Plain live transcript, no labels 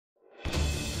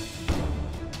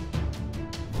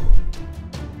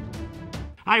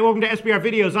Hi, welcome to SBR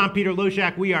Videos. I'm Peter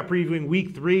Loshak. We are previewing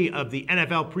Week 3 of the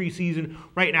NFL preseason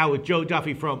right now with Joe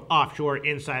Duffy from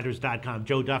OffshoreInsiders.com.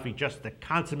 Joe Duffy, just the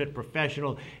consummate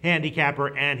professional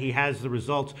handicapper, and he has the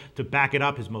results to back it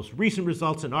up. His most recent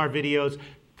results in our videos: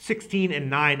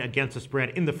 16-9 against the spread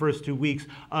in the first 2 weeks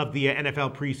of the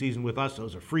NFL preseason with us.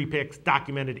 Those are free picks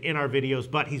documented in our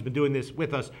videos, but he's been doing this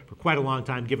with us for quite a long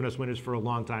time, giving us winners for a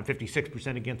long time.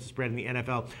 56% against the spread in the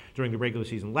NFL during the regular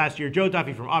season last year. Joe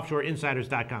Duffy from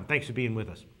OffshoreInsiders.com. Thanks for being with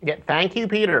us. Yeah, thank you,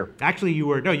 Peter. Actually, you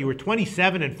were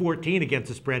 27-14 against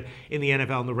the spread in the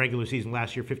NFL in the regular season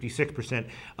last year, 56%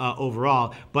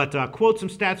 overall. But quote some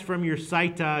stats from your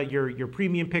site, your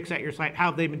premium picks at your site, how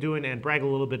they've been doing, and brag a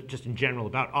little bit just in general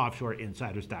about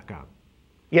OffshoreInsiders.com.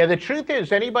 Yeah, the truth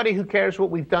is, anybody who cares what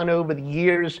we've done over the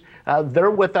years, they're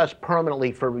with us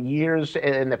permanently for years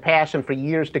in the past and for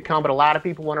years to come. But a lot of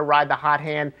people want to ride the hot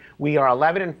hand. We are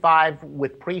 11-5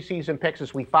 with preseason picks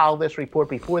as we follow this report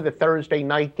before the Thursday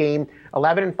night game.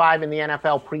 11-5 in the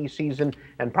NFL preseason,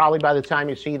 and probably by the time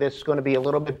you see this, it's going to be a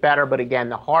little bit better. But again,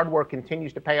 the hard work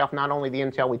continues to pay off. Not only the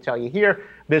intel we tell you here,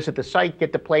 visit the site,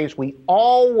 get the plays. We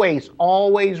always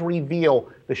reveal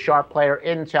the sharp player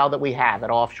intel that we have at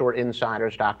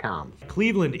OffshoreInsiders.com.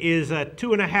 Cleveland is a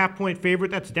 2.5-point favorite.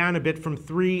 That's down a bit from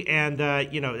 3, and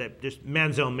just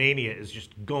Manziel mania is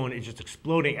just going, it's just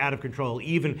exploding out of control,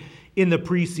 even in the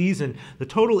preseason. The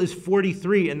total is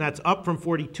 43, and that's up from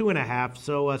 42.5.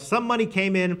 So some money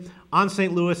came in on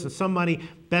St. Louis, and some money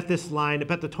bet this line,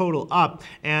 bet the total up.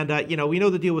 And we know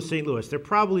the deal with St. Louis. They're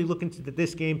probably looking to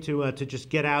this game to just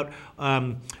get out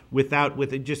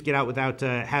without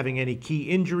having any key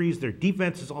injuries. Their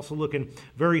defense is also looking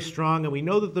very strong, and we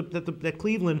know that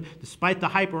Cleveland, despite the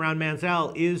hype around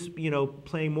Manziel, is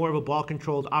playing more of a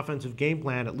ball-controlled offensive game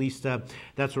plan. At least that's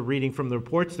what we're reading from the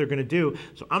reports they're going to do.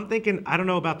 So I'm thinking, I don't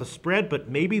know about the spread, but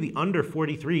maybe the under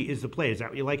 43 is the play. Is that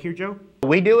what you like here, Joe?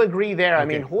 We do agree there. Okay. I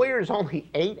mean, Hoyer's only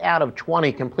 8 out of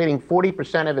 20, completing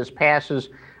 40% of his passes.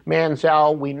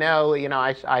 Manziel, we know,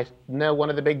 I know one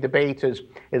of the big debates is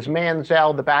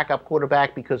Manziel the backup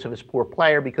quarterback because of his poor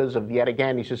player, because of, yet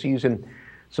again, he's just using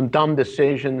some dumb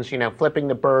decisions, flipping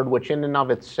the bird, which in and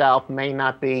of itself may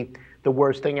not be the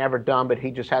worst thing ever done, but he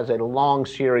just has a long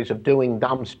series of doing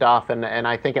dumb stuff, and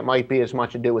I think it might be as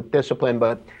much to do with discipline.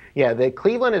 But yeah, the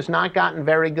Cleveland has not gotten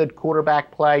very good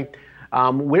quarterback play.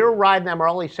 We're riding them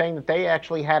early, saying that they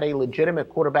actually had a legitimate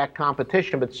quarterback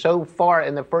competition, but so far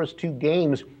in the first 2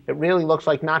 games, it really looks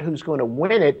like not who's going to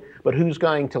win it, but who's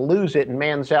going to lose it, and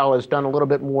Manziel has done a little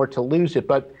bit more to lose it.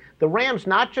 But the Rams,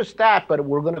 not just that, but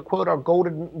we're going to quote our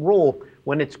golden rule.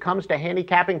 When it comes to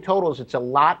handicapping totals, it's a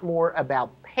lot more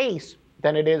about pace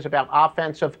than it is about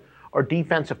offensive or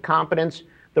defensive competence.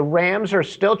 The Rams are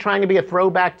still trying to be a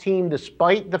throwback team,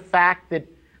 despite the fact that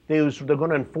they're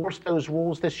going to enforce those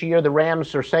rules this year. The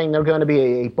Rams are saying they're going to be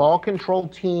a ball control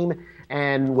team,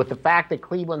 and with the fact that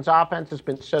Cleveland's offense has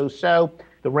been so-so,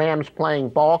 the Rams playing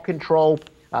ball control,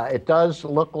 it does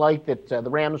look like that the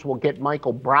Rams will get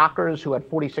Michael Brockers, who had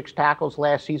 46 tackles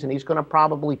last season. He's going to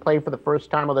probably play for the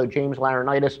first time, although James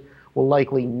Laurinaitis will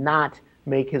likely not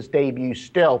make his debut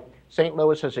still. St.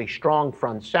 Louis has a strong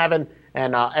front 7,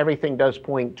 and everything does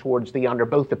point towards the under,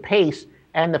 both the pace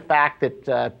and the fact that,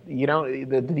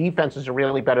 the defenses are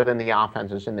really better than the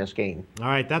offenses in this game. All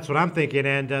right, that's what I'm thinking.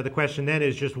 And the question then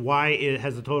is just why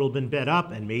has the total been bet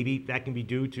up? And maybe that can be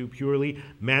due to purely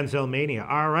Manziel mania.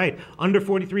 All right, under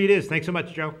 43 it is. Thanks so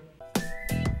much, Joe.